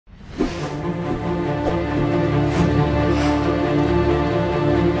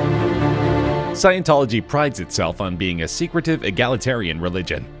Scientology prides itself on being a secretive, egalitarian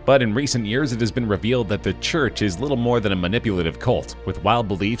religion, but in recent years it has been revealed that the church is little more than a manipulative cult, with wild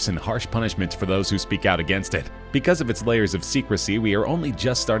beliefs and harsh punishments for those who speak out against it. Because of its layers of secrecy, we are only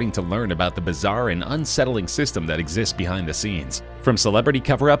just starting to learn about the bizarre and unsettling system that exists behind the scenes. From celebrity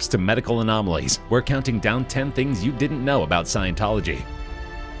cover-ups to medical anomalies, we're counting down 10 things you didn't know about Scientology.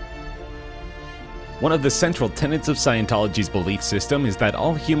 One of the central tenets of Scientology's belief system is that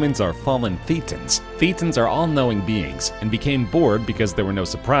all humans are fallen thetans. Thetans are all-knowing beings and became bored because there were no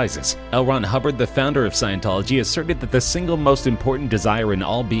surprises. L. Ron Hubbard, the founder of Scientology, asserted that the single most important desire in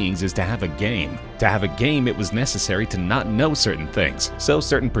all beings is to have a game. To have a game, it was necessary to not know certain things, so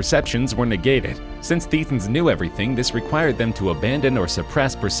certain perceptions were negated. Since Thetans knew everything, this required them to abandon or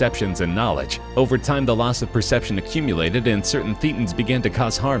suppress perceptions and knowledge. Over time, the loss of perception accumulated and certain Thetans began to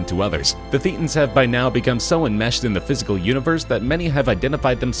cause harm to others. The Thetans have by now become so enmeshed in the physical universe that many have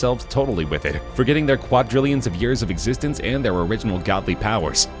identified themselves totally with it, forgetting their quadrillions of years of existence and their original godly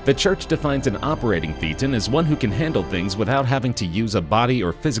powers. The church defines an operating Thetan as one who can handle things without having to use a body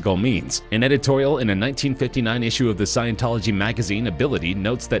or physical means. An editorial in a 1959 issue of the Scientology magazine Ability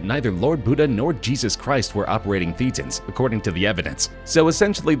notes that neither Lord Buddha nor Jesus Christ were operating Thetans, according to the evidence. So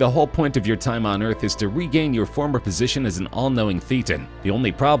essentially, the whole point of your time on Earth is to regain your former position as an all-knowing Thetan. The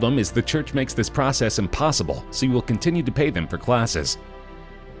only problem is the church makes this process impossible, so you will continue to pay them for classes.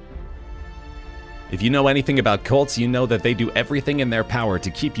 If you know anything about cults, you know that they do everything in their power to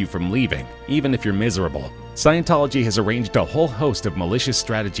keep you from leaving, even if you're miserable. Scientology has arranged a whole host of malicious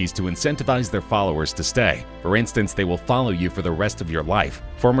strategies to incentivize their followers to stay. For instance, they will follow you for the rest of your life.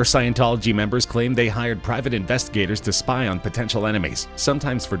 Former Scientology members claim they hired private investigators to spy on potential enemies,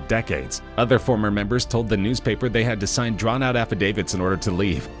 sometimes for decades. Other former members told the newspaper they had to sign drawn-out affidavits in order to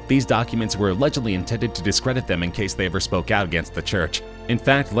leave. These documents were allegedly intended to discredit them in case they ever spoke out against the church. In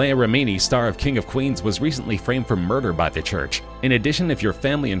fact, Leah Remini, star of King of Queens, was recently framed for murder by the church. In addition, if your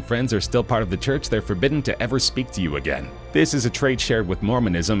family and friends are still part of the church, they're forbidden to ever speak to you again. This is a trait shared with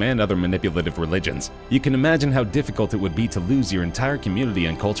Mormonism and other manipulative religions. You can imagine how difficult it would be to lose your entire community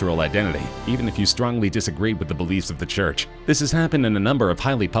and cultural identity, even if you strongly disagreed with the beliefs of the church. This has happened in a number of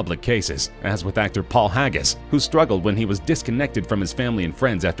highly public cases, as with actor Paul Haggis, who struggled when he was disconnected from his family and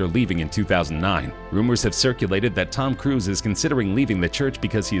friends after leaving in 2009. Rumors have circulated that Tom Cruise is considering leaving the church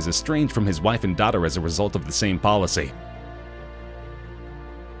because he is estranged from his wife and daughter as a result of the same policy.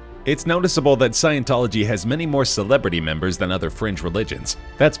 It's noticeable that Scientology has many more celebrity members than other fringe religions.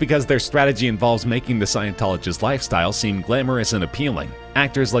 That's because their strategy involves making the Scientologist lifestyle seem glamorous and appealing.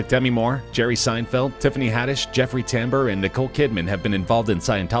 Actors like Demi Moore, Jerry Seinfeld, Tiffany Haddish, Jeffrey Tambor, and Nicole Kidman have been involved in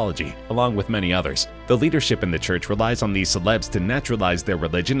Scientology, along with many others. The leadership in the church relies on these celebs to naturalize their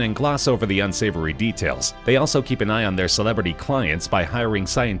religion and gloss over the unsavory details. They also keep an eye on their celebrity clients by hiring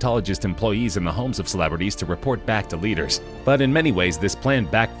Scientologist employees in the homes of celebrities to report back to leaders. But in many ways, this plan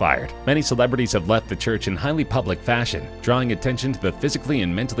backfired. Many celebrities have left the church in highly public fashion, drawing attention to the physically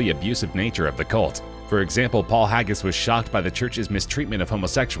and mentally abusive nature of the cult. For example, Paul Haggis was shocked by the church's mistreatment of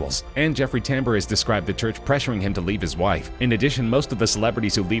homosexuals, and Jeffrey Tambor has described the church pressuring him to leave his wife. In addition, most of the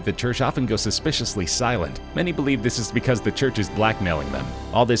celebrities who leave the church often go suspiciously silent. Many believe this is because the church is blackmailing them.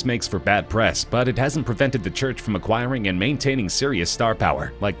 All this makes for bad press, but it hasn't prevented the church from acquiring and maintaining serious star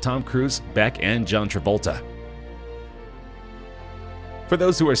power, like Tom Cruise, Beck, and John Travolta. For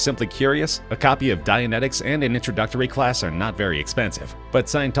those who are simply curious, a copy of Dianetics and an introductory class are not very expensive. But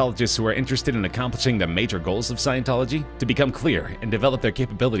Scientologists who are interested in accomplishing the major goals of Scientology, to become clear and develop their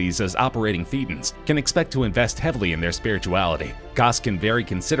capabilities as operating Thetans, can expect to invest heavily in their spirituality. Costs can vary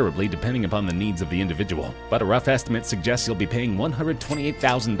considerably depending upon the needs of the individual, but a rough estimate suggests you'll be paying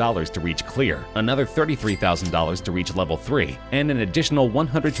 $128,000 to reach Clear, another $33,000 to reach Level 3, and an additional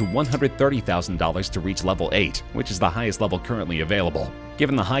 $100,000 to $130,000 to reach Level 8, which is the highest level currently available.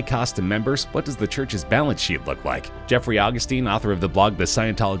 Given the high cost to members, what does the church's balance sheet look like? Jeffrey Augustine, author of the blog The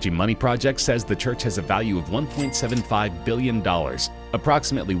Scientology Money Project, says the church has a value of $1.75 billion.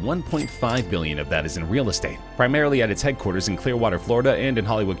 Approximately $1.5 billion of that is in real estate, primarily at its headquarters in Clearwater, Florida and in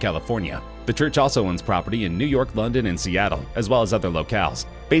Hollywood, California. The church also owns property in New York, London, and Seattle, as well as other locales.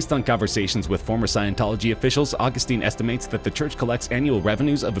 Based on conversations with former Scientology officials, Augustine estimates that the church collects annual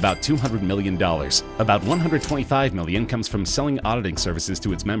revenues of about $200 million. About $125 million comes from selling auditing services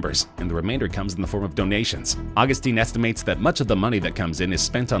to its members, and the remainder comes in the form of donations. Augustine estimates that much of the money that comes in is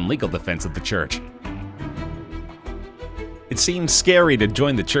spent on legal defense of the church. It seems scary to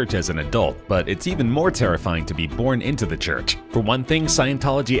join the church as an adult, but it's even more terrifying to be born into the church. For one thing,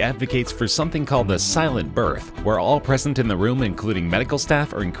 Scientology advocates for something called the silent birth, where all present in the room, including medical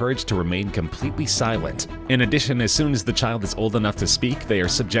staff, are encouraged to remain completely silent. In addition, as soon as the child is old enough to speak, they are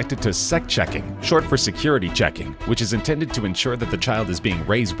subjected to sec checking, short for security checking, which is intended to ensure that the child is being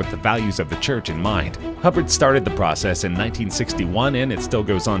raised with the values of the church in mind. Hubbard started the process in 1961, and it still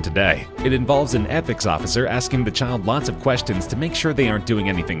goes on today. It involves an ethics officer asking the child lots of questions to make sure they aren't doing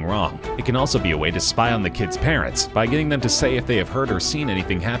anything wrong. It can also be a way to spy on the kid's parents by getting them to say if they have heard or seen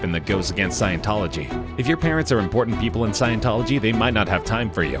anything happen that goes against Scientology. If your parents are important people in Scientology, they might not have time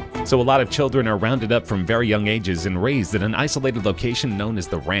for you. So a lot of children are rounded up from very young ages and raised in an isolated location known as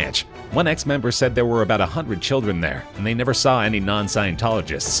the ranch. One ex-member said there were about 100 children there, and they never saw any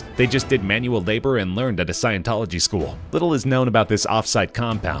non-Scientologists. They just did manual labor and learned at a Scientology school. Little is known about this off-site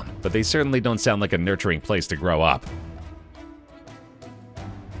compound, but they certainly don't sound like a nurturing place to grow up.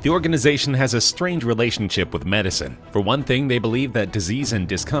 The organization has a strange relationship with medicine. For one thing, they believe that disease and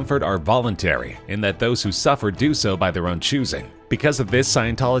discomfort are voluntary, and that those who suffer do so by their own choosing. Because of this,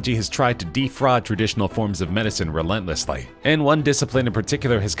 Scientology has tried to defraud traditional forms of medicine relentlessly, and one discipline in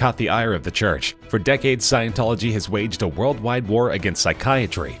particular has caught the ire of the church. For decades, Scientology has waged a worldwide war against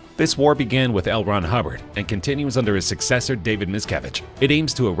psychiatry. This war began with L. Ron Hubbard and continues under his successor, David Miscavige. It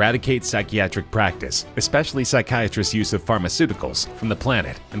aims to eradicate psychiatric practice, especially psychiatrists' use of pharmaceuticals, from the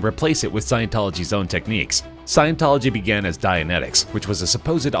planet and replace it with Scientology's own techniques. Scientology began as Dianetics, which was a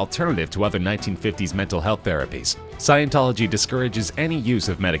supposed alternative to other 1950s mental health therapies. Scientology discourages any use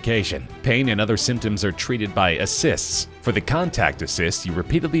of medication. Pain and other symptoms are treated by assists. For the contact assist, you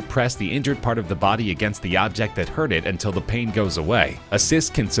repeatedly press the injured part of the body against the object that hurt it until the pain goes away. Assists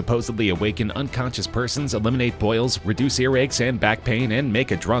can supposedly awaken unconscious persons, eliminate boils, reduce earaches and back pain, and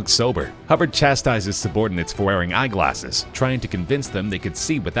make a drunk sober. Hubbard chastises subordinates for wearing eyeglasses, trying to convince them they could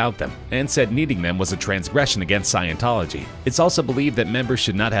see without them, and said needing them was a transgression against Scientology. It's also believed that members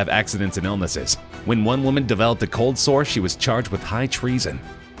should not have accidents and illnesses. When one woman developed a cold sore, she was charged with high treason.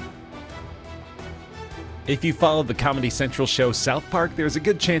 If you followed the Comedy Central show South Park, there's a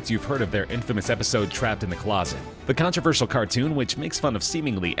good chance you've heard of their infamous episode Trapped in the Closet. The controversial cartoon, which makes fun of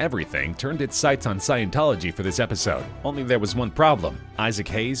seemingly everything, turned its sights on Scientology for this episode. Only there was one problem. Isaac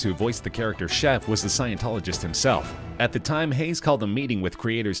Hayes, who voiced the character Chef, was a Scientologist himself. At the time, Hayes called a meeting with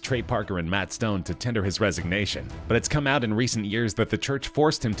creators Trey Parker and Matt Stone to tender his resignation, but it's come out in recent years that the church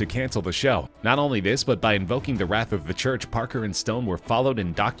forced him to cancel the show. Not only this, but by invoking the wrath of the church, Parker and Stone were followed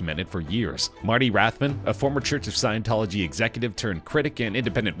and documented for years. Marty Rathman, a former Church of Scientology executive turned critic and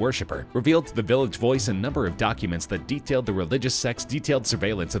independent worshiper, revealed to the Village Voice a number of documents that detailed the religious sect's detailed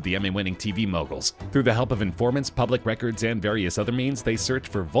surveillance of the Emmy-winning TV moguls. Through the help of informants, public records, and various other means, they searched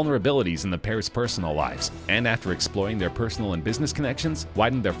for vulnerabilities in the pair's personal lives, and after exploring their personal and business connections,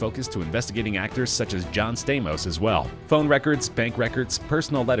 widened their focus to investigating actors such as John Stamos as well. Phone records, bank records,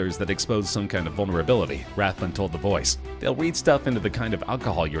 personal letters that expose some kind of vulnerability, Rathman told The Voice. They'll read stuff into the kind of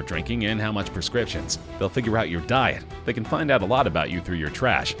alcohol you're drinking and how much prescriptions. They'll figure out your diet. They can find out a lot about you through your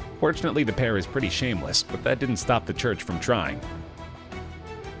trash. Fortunately, the pair is pretty shameless, but that didn't stop the church from trying.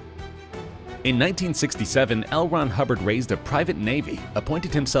 In 1967, L. Ron Hubbard raised a private navy,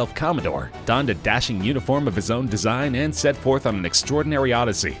 appointed himself Commodore, donned a dashing uniform of his own design, and set forth on an extraordinary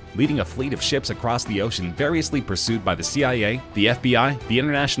odyssey, leading a fleet of ships across the ocean variously pursued by the CIA, the FBI, the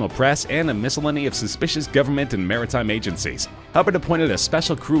international press, and a miscellany of suspicious government and maritime agencies. Hubbard appointed a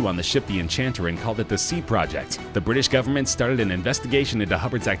special crew on the ship the Enchanter and called it the Sea Project. The British government started an investigation into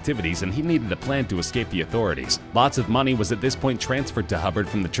Hubbard's activities, and he needed a plan to escape the authorities. Lots of money was at this point transferred to Hubbard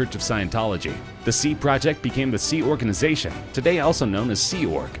from the Church of Scientology. The Sea Project became the Sea Organization, today also known as Sea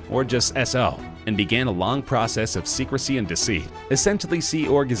Org, or just SO, and began a long process of secrecy and deceit. Essentially, Sea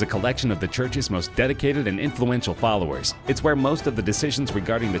Org is a collection of the church's most dedicated and influential followers. It's where most of the decisions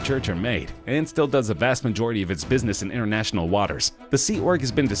regarding the church are made, and still does a vast majority of its business in international waters. The Sea Org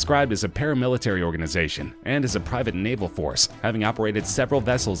has been described as a paramilitary organization and as a private naval force, having operated several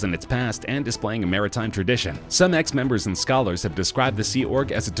vessels in its past and displaying a maritime tradition. Some ex-members and scholars have described the Sea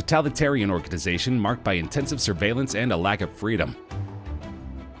Org as a totalitarian organization marked by intensive surveillance and a lack of freedom.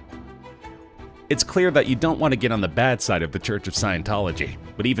 It's clear that you don't want to get on the bad side of the Church of Scientology.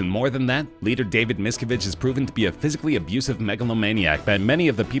 But even more than that, leader David Miscavige has proven to be a physically abusive megalomaniac by many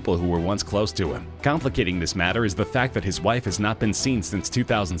of the people who were once close to him. Complicating this matter is the fact that his wife has not been seen since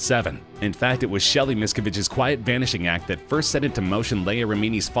 2007. In fact, it was Shelley Miscavige's quiet vanishing act that first set into motion Leah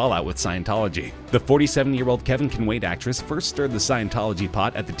Remini's fallout with Scientology. The 47-year-old Kevin Can Wait actress first stirred the Scientology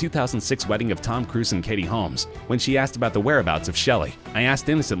pot at the 2006 wedding of Tom Cruise and Katie Holmes, when she asked about the whereabouts of Shelley. "I asked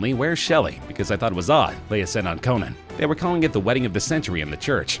innocently, where's Shelley? Because I thought it was odd," Leah said on Conan. They were calling it the wedding of the century in the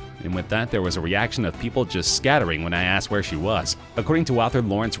church, and with that there was a reaction of people just scattering when I asked where she was. According to author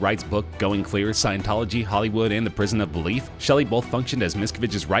Lawrence Wright's book Going Clear, Scientology, Hollywood, and the Prison of Belief, Shelley both functioned as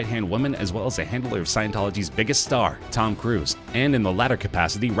Miskovich's right-hand woman as well as a handler of Scientology's biggest star, Tom Cruise. And in the latter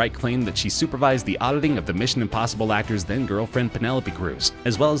capacity, Wright claimed that she supervised the auditing of the Mission Impossible actor's then-girlfriend Penelope Cruz,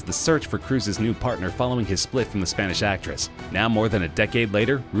 as well as the search for Cruz's new partner following his split from the Spanish actress. Now, more than a decade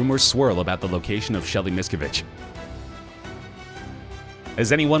later, rumors swirl about the location of Shelley Miskovich.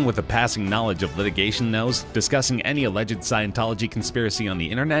 As anyone with a passing knowledge of litigation knows, discussing any alleged Scientology conspiracy on the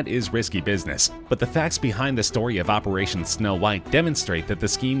internet is risky business. But the facts behind the story of Operation Snow White demonstrate that the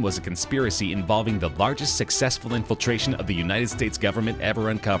scheme was a conspiracy involving the largest successful infiltration of the United States government ever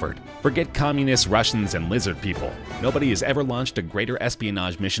uncovered. Forget communists, Russians, and lizard people. Nobody has ever launched a greater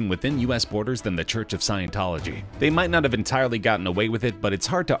espionage mission within US borders than the Church of Scientology. They might not have entirely gotten away with it, but it's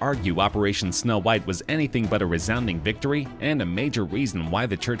hard to argue Operation Snow White was anything but a resounding victory and a major reason why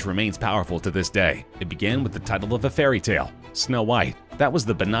the church remains powerful to this day. It began with the title of a fairy tale, Snow White. That was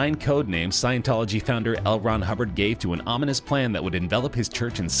the benign code name Scientology founder L. Ron Hubbard gave to an ominous plan that would envelop his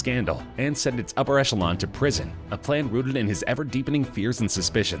church in scandal and send its upper echelon to prison, a plan rooted in his ever-deepening fears and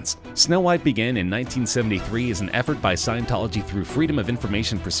suspicions. Snow White began in 1973 as an effort by Scientology through Freedom of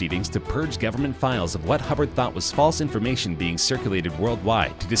Information proceedings to purge government files of what Hubbard thought was false information being circulated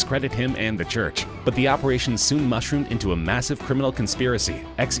worldwide to discredit him and the church. But the operation soon mushroomed into a massive criminal conspiracy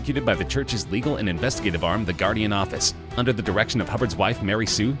executed by the church's legal and investigative arm, the Guardian Office. Under the direction of Hubbard's wife, Mary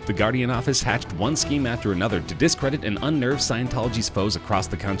Sue, the Guardian Office hatched one scheme after another to discredit and unnerve Scientology's foes across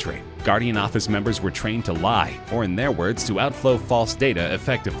the country. Guardian Office members were trained to lie, or in their words, to outflow false data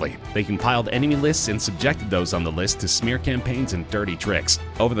effectively. They compiled enemy lists and subjected those on the list to smear campaigns and dirty tricks.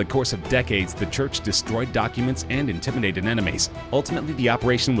 Over the course of decades, the church destroyed documents and intimidated enemies. Ultimately, the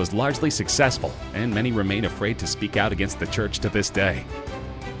operation was largely successful, and many remain afraid to speak out against the church to this day.